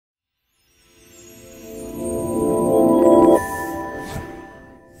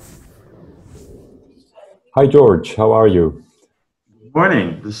Hi George, how are you?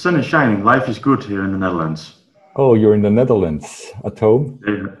 Morning. The sun is shining. Life is good here in the Netherlands. Oh, you're in the Netherlands at home?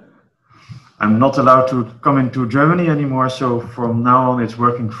 Uh, I'm not allowed to come into Germany anymore, so from now on it's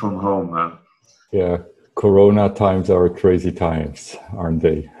working from home. Yeah, Corona times are crazy times, aren't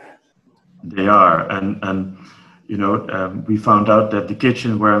they? They are, and we found out that the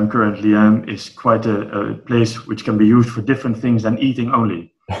kitchen where I'm currently am is quite a place which can be used for different things than eating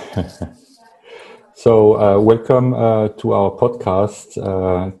only. So, welcome to our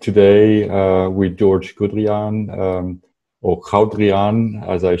podcast today with George Goudriaan, or Goudriaan,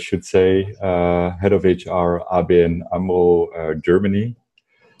 as I should say, head of HR, ABN AMRO Germany.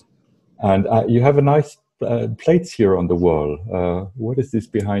 And you have a nice plates here on the wall. What is this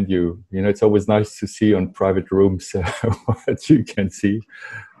behind you? You know, it's always nice to see on private rooms what you can see.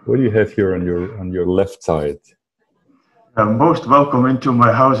 What do you have here on your left side? Most welcome into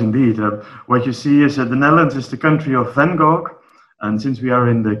my house indeed. What you see is that the Netherlands is the country of Van Gogh. And since we are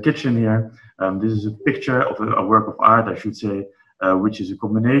in the kitchen here, this is a picture of a work of art, I should say, which is a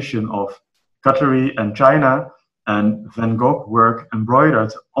combination of cutlery and china and Van Gogh work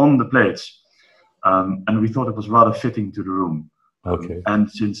embroidered on the plates. And we thought it was rather fitting to the room. Okay, And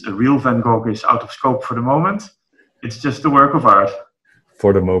since a real Van Gogh is out of scope for the moment, it's just a work of art.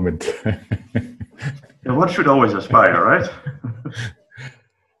 for the moment. And one should always aspire, right?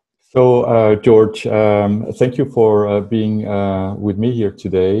 So, George, thank you for being with me here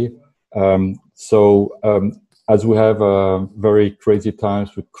today. As we have very crazy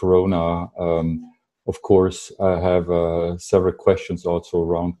times with Corona, of course, I have several questions also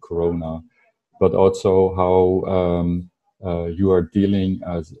around Corona, but also how you are dealing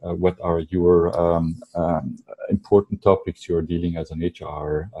as what are your important topics you are dealing as an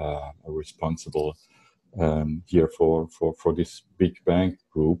HR responsible here for this big bank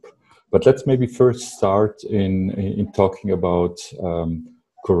group. But let's maybe first start in talking about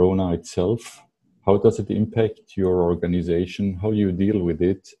Corona itself. How does it impact your organization? How you deal with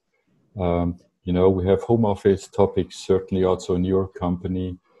it? You know, we have home office topics certainly also in your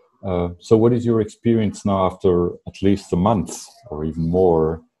company. So, what is your experience now after at least a month or even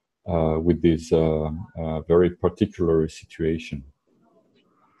more with this very particular situation?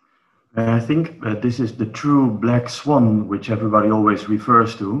 I think this is the true black swan, which everybody always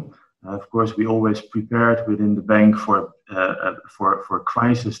refers to. Of course, we always prepared within the bank for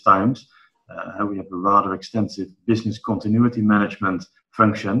crisis times. We have a rather extensive business continuity management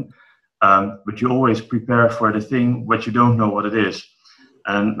function, but you always prepare for the thing what you don't know what it is.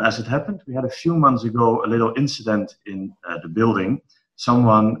 And as it happened, we had a few months ago a little incident in the building.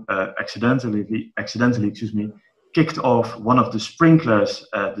 Someone accidentally, kicked off one of the sprinklers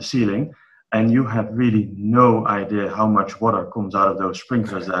at the ceiling, and you have really no idea how much water comes out of those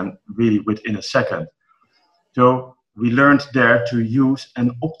sprinklers and really within a second. So we learned there to use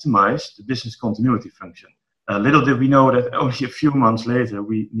and optimize the business continuity function. Little did we know that only a few months later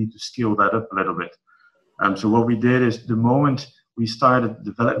we need to scale that up a little bit. So what we did is the moment we started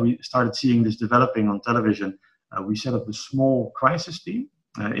seeing this developing on television, we set up a small crisis team.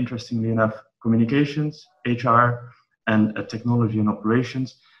 Interestingly enough, communications, HR, and technology and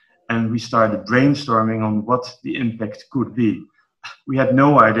operations. And we started brainstorming on what the impact could be. We had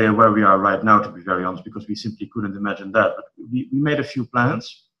no idea where we are right now, to be very honest, because we simply couldn't imagine that. But we made a few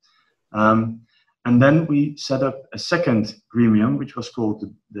plans. And then we set up a second gremium, which was called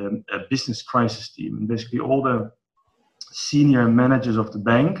the business crisis team. And basically all the senior managers of the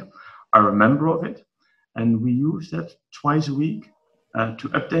bank are a member of it. And we use that twice a week to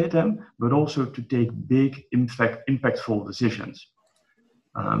update them, but also to take big, impactful decisions.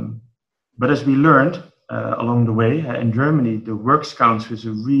 But as we learned along the way, in Germany, the Works Council is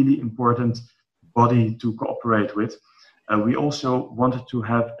a really important body to cooperate with. We also wanted to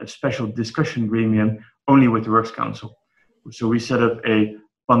have a special discussion gremium only with the Works Council. So we set up a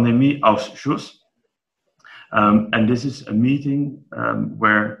Pandemieausschuss. And this is a meeting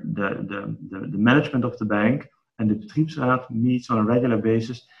where the management of the bank and the Betriebsraad meets on a regular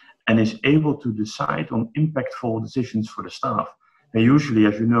basis and is able to decide on impactful decisions for the staff. And usually,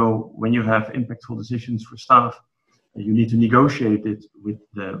 as you know, when you have impactful decisions for staff, you need to negotiate it with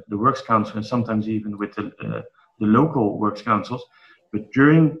the Works Council and sometimes even with the local Works Councils. But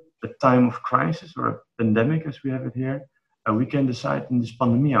during a time of crisis or a pandemic, as we have it here, we can decide in this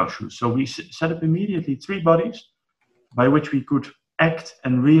Pandemieausschuss. So we set up immediately 3 bodies by which we could act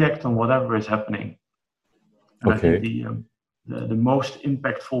and react on whatever is happening. And Okay. I think the most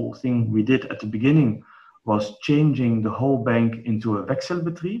impactful thing we did at the beginning was changing the whole bank into a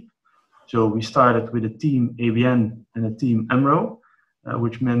Wechselbetrieb. So we started with a team ABN and a team AMRO,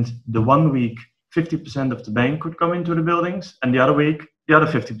 which meant the 1 week 50% of the bank could come into the buildings, and the other week, the other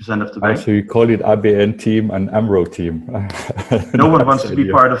 50% of the bank. So you call it ABN team and AMRO team. No one wants to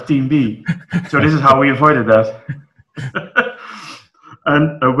be part of Team B. So this is how we avoided that.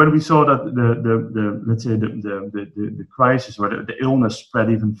 And when we saw that let's say the crisis or the illness spread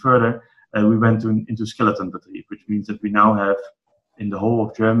even further, we went into skeleton fatigue, which means that we now have in the whole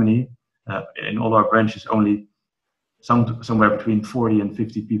of Germany, in all our branches, only somewhere between 40 and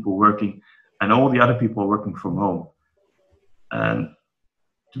 50 people working, and all the other people working from home. And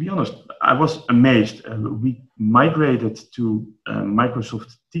to be honest, I was amazed. We migrated to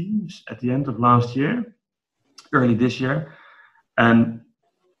Microsoft Teams at the end of last year, early this year. And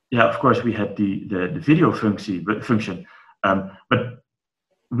yeah, of course, we had the video function, but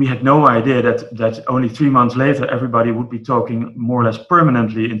we had no idea that only 3 months later, everybody would be talking more or less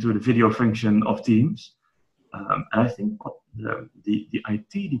permanently into the video function of Teams. And I think what the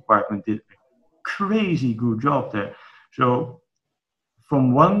IT department did a crazy good job there. So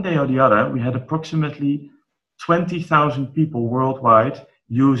from one day or the other, we had approximately 20,000 people worldwide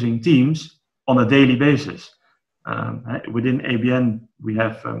using Teams on a daily basis. Within ABN, we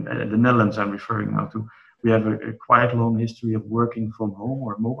have, the Netherlands I'm referring now to, we have a quite long history of working from home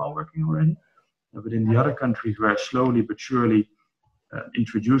or mobile working already. But in the other countries, we are slowly but surely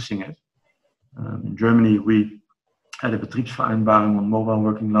introducing it. In Germany, we had a Betriebsvereinbarung on mobile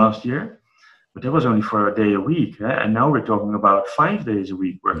working last year, but that was only for a day a week. And now we're talking about 5 days a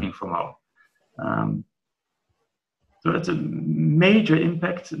week working from home. So that's a major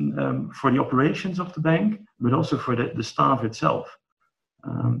impact for the operations of the bank, but also for the staff itself.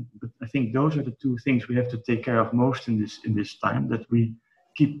 But I think those are the two things we have to take care of most in this time, that we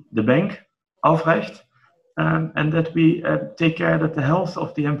keep the bank aufrecht, and that we take care that the health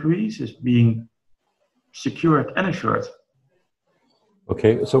of the employees is being secured and assured.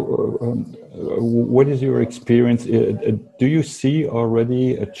 Okay, so what is your experience? Do you see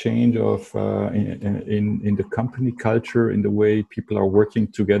already a change of in the company culture, in the way people are working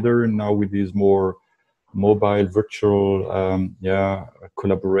together now with these more mobile, virtual,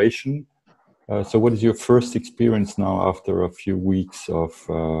 collaboration? So, what is your first experience now after a few weeks of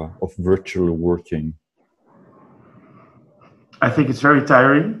virtual working? I think it's very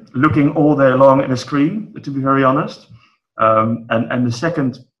tiring, looking all day long at a screen, to be very honest. And the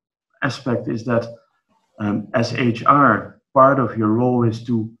second aspect is that as HR, part of your role is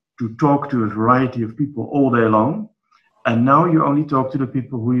to talk to a variety of people all day long. And now you only talk to the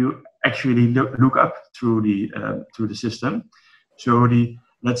people who you actually look up through the system. So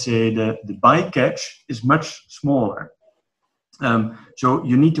let's say the bycatch is much smaller. So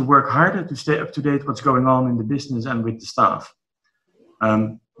you need to work harder to stay up to date what's going on in the business and with the staff.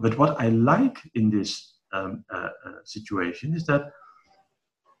 But what I like in this situation is that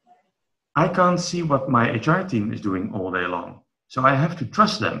I can't see what my HR team is doing all day long. So I have to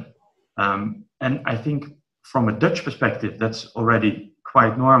trust them. And I think from a Dutch perspective, that's already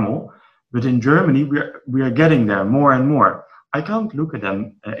quite normal. But in Germany, we are getting there more and more. I can't look at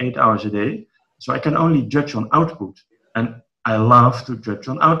them 8 hours a day. So I can only judge on output. And I love to judge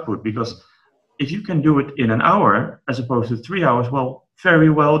on output, because if you can do it in an hour as opposed to 3 hours, well, very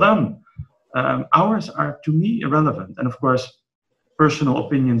well done. Hours are, to me, irrelevant. And of course, personal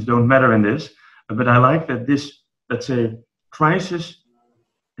opinions don't matter in this. But I like that this, let's say, crisis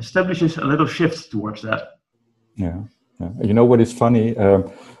establishes a little shift towards that. Yeah. You know what is funny?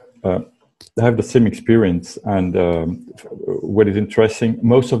 I have the same experience. And what is interesting,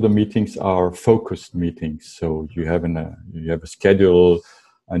 most of the meetings are focused meetings. So you have a schedule,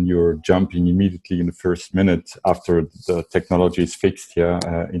 and you're jumping immediately in the first minute after the technology is fixed,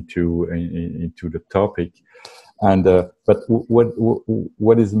 into the topic. And but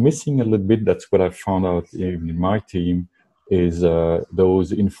what is missing a little bit, that's what I found out even in my team, is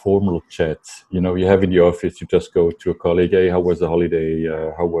those informal chats. You know, you have in the office, you just go to a colleague, hey, how was the holiday?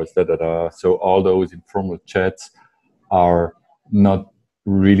 How was da-da-da? So all those informal chats are not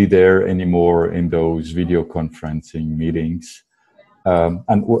really there anymore in those video conferencing meetings.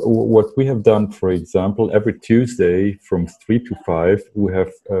 And what we have done, for example, every Tuesday from 3 to 5, we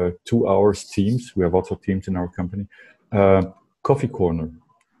have 2 hours Teams. We have also Teams in our company, coffee corner.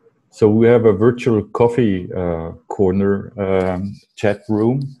 So we have a virtual coffee corner chat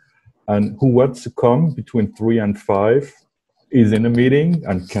room, and who wants to come between 3 and 5 is in a meeting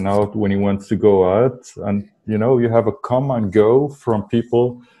and can out when he wants to go out. And, you know, you have a come and go from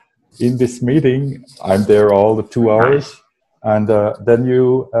people in this meeting. I'm there all the 2 hours. Nice. And then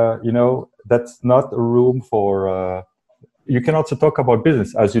you know, that's not a room for, you can also talk about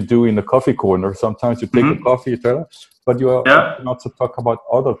business as you do in the coffee corner. Sometimes you take a coffee, but you can also talk about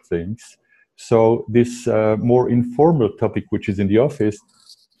other things. So this more informal topic, which is in the office,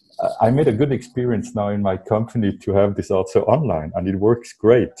 I made a good experience now in my company to have this also online, and it works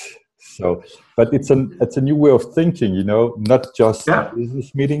great. So, but it's a new way of thinking, you know, not just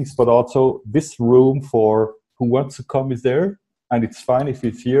business meetings, but also this room for who wants to come is there, and it's fine if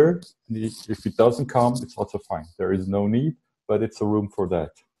it's here. If it doesn't come, it's also fine. There is no need, but it's a room for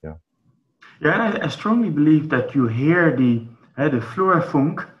that. Yeah. Yeah, and I strongly believe that you hear the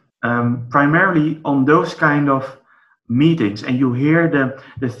Flurfunk primarily on those kind of meetings, and you hear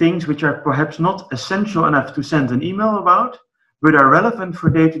the things which are perhaps not essential enough to send an email about, but are relevant for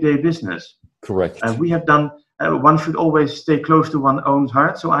day-to-day business. Correct. We have done, one should always stay close to one's own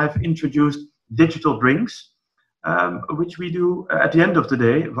heart. So I've introduced digital drinks, which we do at the end of the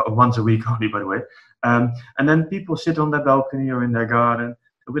day, once a week only, by the way. And then people sit on their balcony or in their garden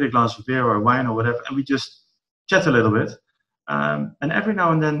with a glass of beer or wine or whatever, and we just chat a little bit. And every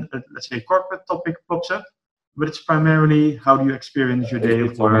now and then, let's say, a corporate topic pops up, but it's primarily how do you experience your day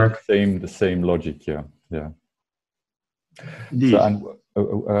of work. The same logic, yeah. Indeed. So,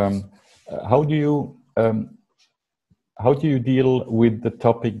 and how do you deal with the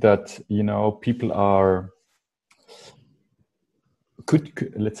topic that, you know, people are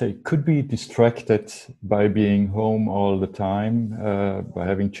could be distracted by being home all the time, by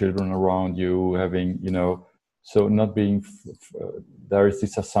having children around you, having, you know, so not being there is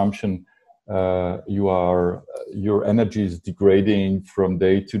this assumption your energy is degrading from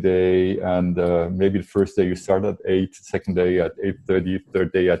day to day, and maybe the first day you start at 8, second day at 8:30,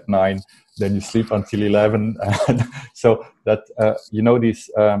 third day at 9, then you sleep until 11, and so that you know, this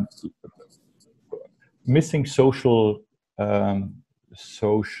missing social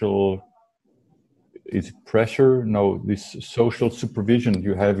is it pressure? No, this social supervision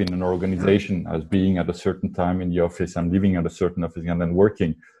you have in an organization, as being at a certain time in the office and living at a certain office and then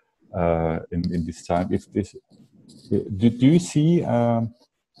working in this time. Do you see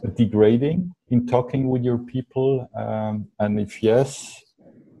degrading in talking with your people? And if yes,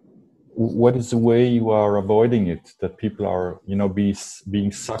 what is the way you are avoiding it? That people are, you know,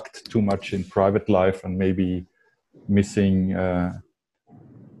 being sucked too much in private life and maybe missing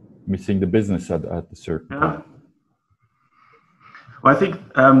the business at a certain time. Well, I think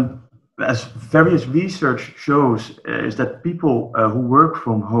as various research shows, is that people who work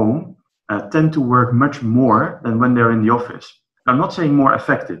from home tend to work much more than when they're in the office. I'm not saying more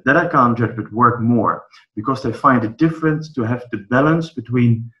effective, that I can't judge, but work more, because they find it different to have the balance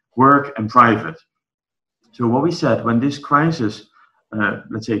between work and private. So what we said, when this crisis,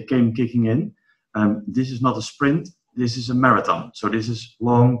 let's say, came kicking in, this is not a sprint, this is a marathon. So this is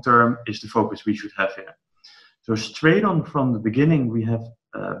long-term, is the focus we should have here. So straight on from the beginning, we have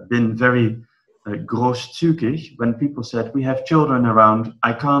been very großzügig when people said, we have children around,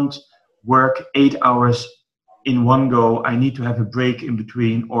 I can't work 8 hours in one go, I need to have a break in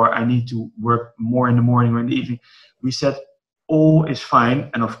between, or I need to work more in the morning or in the evening. We said, all is fine,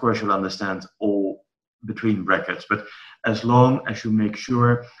 and of course you'll understand all between brackets, but as long as you make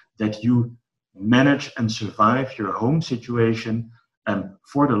sure that you manage and survive your home situation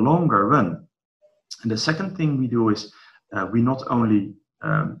for the longer run. And the second thing we do is we not only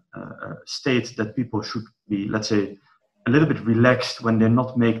state that people should be, let's say, a little bit relaxed when they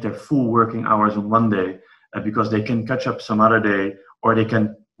not make their full working hours on one day, because they can catch up some other day, or they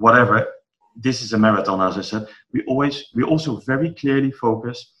can whatever. This is a marathon, as I said. We also very clearly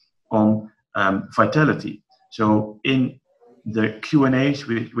focus on vitality. So in the Q&As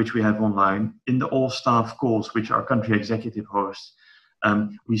which we have online, in the all staff calls which our country executive hosts,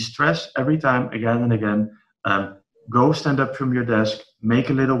 we stress every time, again and again, go stand up from your desk, make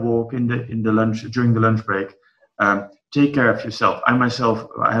a little walk in the lunch, during the lunch break, take care of yourself. I myself,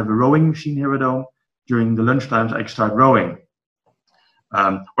 I have a rowing machine here at home. During the lunch times, I start rowing,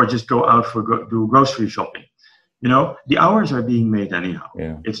 or just go out do grocery shopping. You know, the hours are being made anyhow.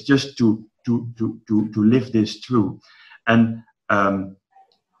 Yeah. It's just to live this through. And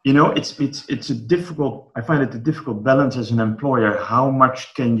you know, it's a difficult, I find it a difficult balance as an employer. How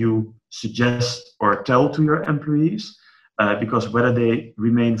much can you suggest or tell to your employees? Because whether they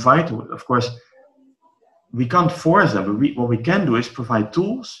remain vital, of course, we can't force them, but what we can do is provide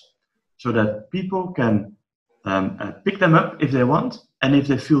tools so that people can pick them up if they want, and if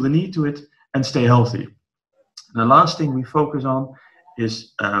they feel the need to it, and stay healthy. And the last thing we focus on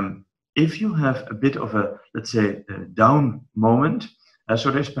is if you have a bit of a, let's say, a down moment, so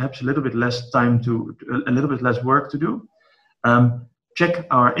there's perhaps a little bit less time a little bit less work to do, check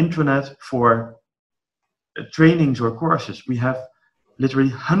our intranet for trainings or courses. We have literally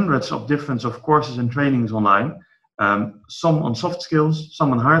hundreds of different courses and trainings online, some on soft skills,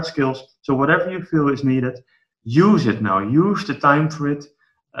 some on hard skills, So whatever you feel is needed, use it now. Use the time for it,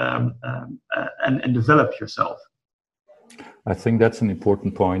 and develop yourself. I think that's an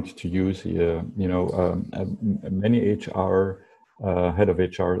important point to use here. Many HR, head of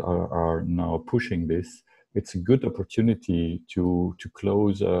HR are now pushing this. It's a good opportunity to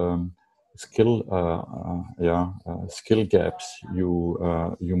close skill gaps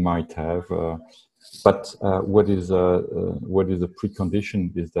you might have. But what is a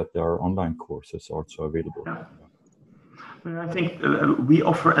precondition is that there are online courses also available. Yeah. I think we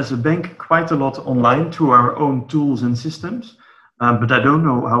offer as a bank quite a lot online through our own tools and systems. But I don't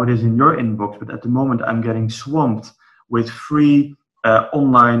know how it is in your inbox, but at the moment I'm getting swamped with free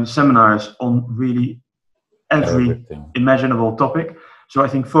online seminars on really every imaginable topic. So I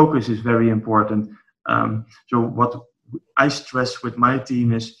think focus is very important. So what I stress with my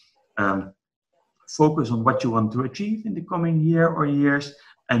team is focus on what you want to achieve in the coming year or years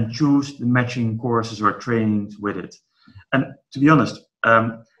and choose the matching courses or trainings with it. And to be honest,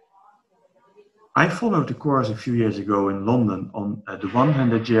 I followed a course a few years ago in London on the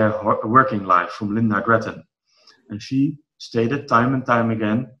 100-year working life from Linda Gretton. And she stated time and time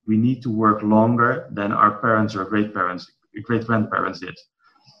again, we need to work longer than our parents or great-grandparents did.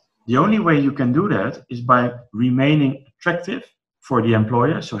 The only way you can do that is by remaining attractive for the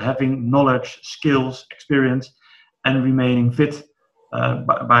employer, so having knowledge, skills, experience, and remaining fit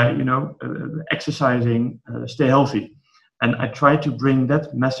by exercising, stay healthy. And I try to bring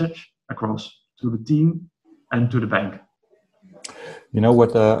that message across to the team and to the bank. You know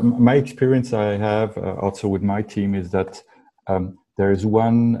what? My experience I have also with my team is that there is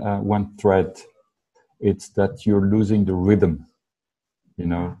one thread. It's that you're losing the rhythm.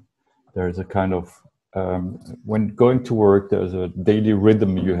 There's a kind of when going to work, there's a daily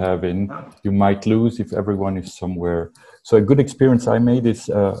rhythm you have in. You might lose if everyone is somewhere. So a good experience I made is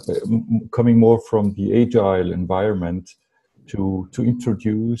coming more from the agile environment to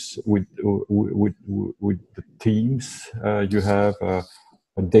introduce with the teams. You have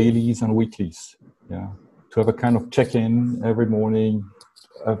dailies and weeklies. Yeah, to have a kind of check-in every morning.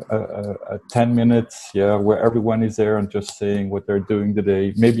 10 minutes, where everyone is there and just saying what they're doing the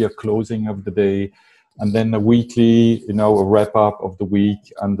day, maybe a closing of the day, and then a weekly, a wrap up of the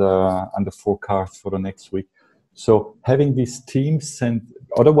week and the forecast for the next week. So having these teams sent,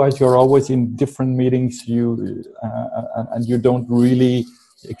 otherwise you're always in different meetings, and you don't really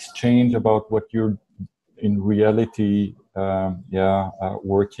exchange about what you're in reality,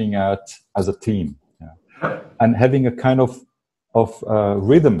 working at as a team, and having a kind of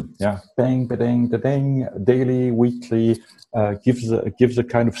rhythm, bang, ba-dang, da-dang, daily, weekly, gives a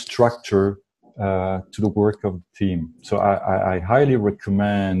kind of structure to the work of the team. So I highly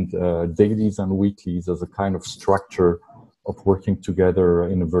recommend dailies and weeklies as a kind of structure of working together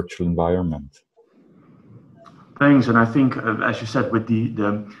in a virtual environment. Thanks, and I think, as you said, with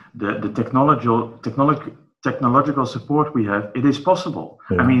the technological support we have, it is possible.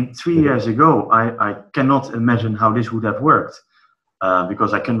 Yeah. I mean, 3 years ago, I cannot imagine how this would have worked.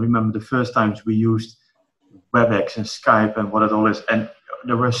 Because I can remember the first times we used WebEx and Skype and what it all is, and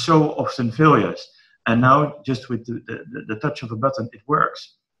there were so often failures. And now, just with the touch of a button, it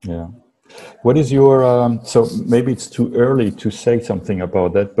works. Yeah. What is your? So maybe it's too early to say something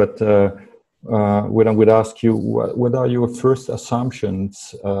about that, but when I would ask you, what are your first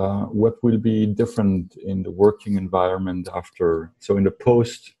assumptions? What will be different in the working environment after? So in the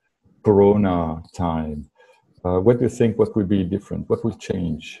post-Corona time. What do you think? What will be different? What will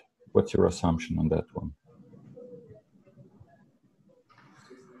change? What's your assumption on that one?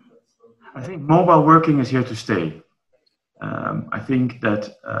 I think mobile working is here to stay. I think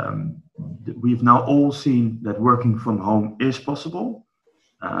that we've now all seen that working from home is possible,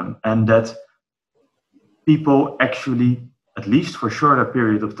 and that people actually, at least for a shorter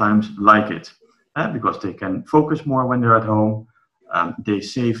period of times, like it because they can focus more when they're at home. They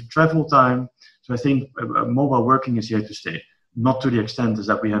save travel time. So I think mobile working is here to stay. Not to the extent as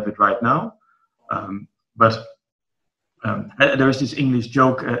that we have it right now, but there is this English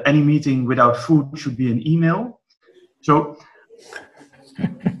joke, any meeting without food should be an email. So,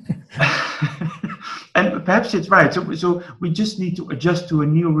 and perhaps it's right. So we just need to adjust to a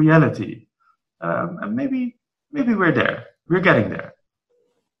new reality. And maybe we're there. We're getting there.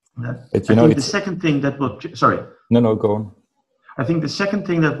 I think the second thing that will... Sorry. No, go on. I think the second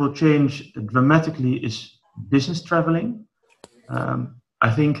thing that will change dramatically is business traveling.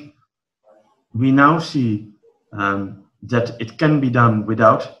 I think we now see that it can be done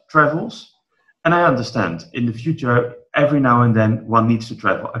without travels. And I understand in the future, every now and then one needs to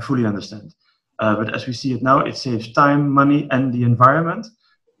travel. I fully understand. But as we see it now, it saves time, money, and the environment.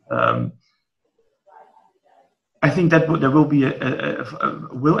 I think that there will be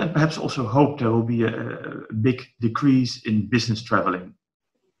will, and perhaps also hope there will be a big decrease in business traveling.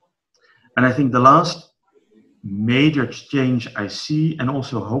 And I think the last major change I see and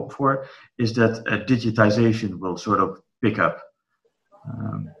also hope for is that digitization will sort of pick up.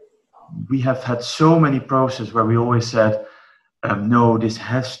 We have had so many processes where we always said, no, this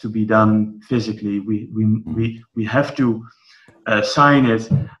has to be done physically. We have to sign it,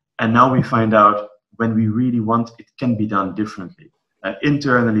 and now we find out when we really want, it can be done differently,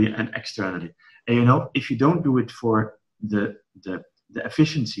 internally and externally. And you know, if you don't do it for the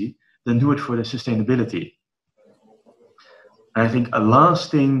efficiency, then do it for the sustainability. And I think a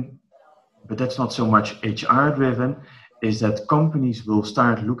last thing, but that's not so much HR driven, is that companies will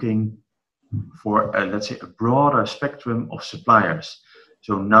start looking for, let's say, a broader spectrum of suppliers.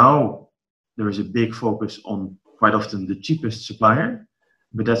 So now there is a big focus on quite often the cheapest supplier,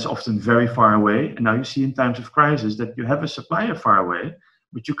 but that's often very far away. And now you see in times of crisis that you have a supplier far away,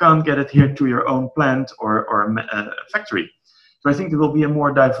 but you can't get it here to your own plant or a factory. So I think there will be a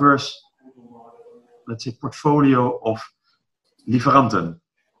more diverse, let's say, portfolio of lieferanten.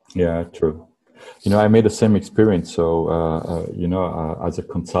 Yeah, true. You know, I made the same experience. So, you know, as a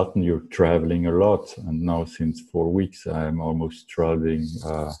consultant, you're traveling a lot. And now since 4 weeks, I'm almost traveling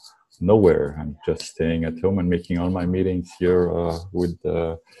nowhere. I'm just staying at home and making all my meetings here with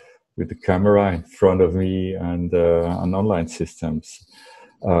the camera in front of me and on online systems.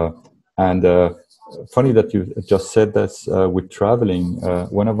 Funny that you just said that with traveling.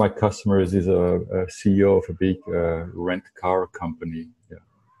 One of my customers is a CEO of a big rent car company. Yeah.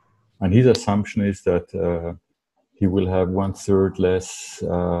 And his assumption is that he will have 1/3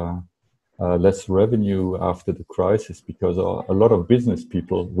 less revenue after the crisis because a lot of business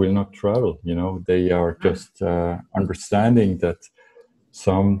people will not travel. You know, they are just understanding that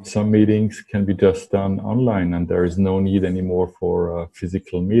some meetings can be just done online, and there is no need anymore for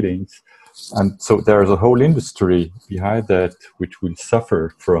physical meetings. And so there is a whole industry behind that which will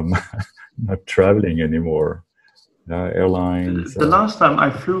suffer from not traveling anymore. Airlines. The last time I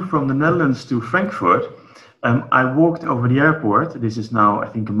flew from the Netherlands to Frankfurt, I walked over the airport. This is now, I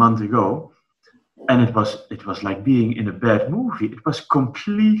think, a month ago, and it was like being in a bad movie. It was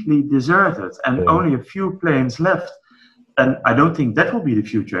completely deserted, and only a few planes left. And I don't think that will be the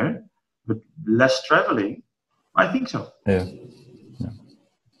future, but less traveling, I think so. Yeah.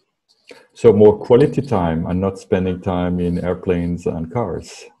 So more quality time and not spending time in airplanes and cars,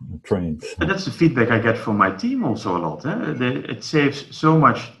 and trains. And that's the feedback I get from my team also a lot. It saves so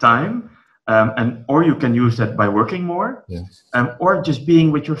much time, or you can use that by working more, or just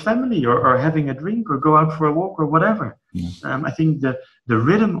being with your family, or having a drink, or go out for a walk, or whatever. I think the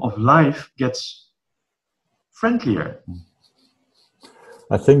rhythm of life gets friendlier.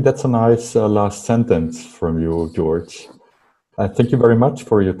 I think that's a nice last sentence from you, George. Thank you very much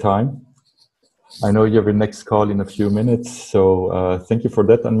for your time. I know you have your next call in a few minutes, so thank you for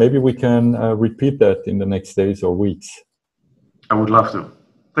that. And maybe we can repeat that in the next days or weeks. I would love to.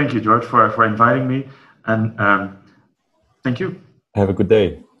 Thank you, George, for inviting me. And thank you. Have a good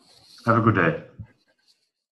day. Have a good day.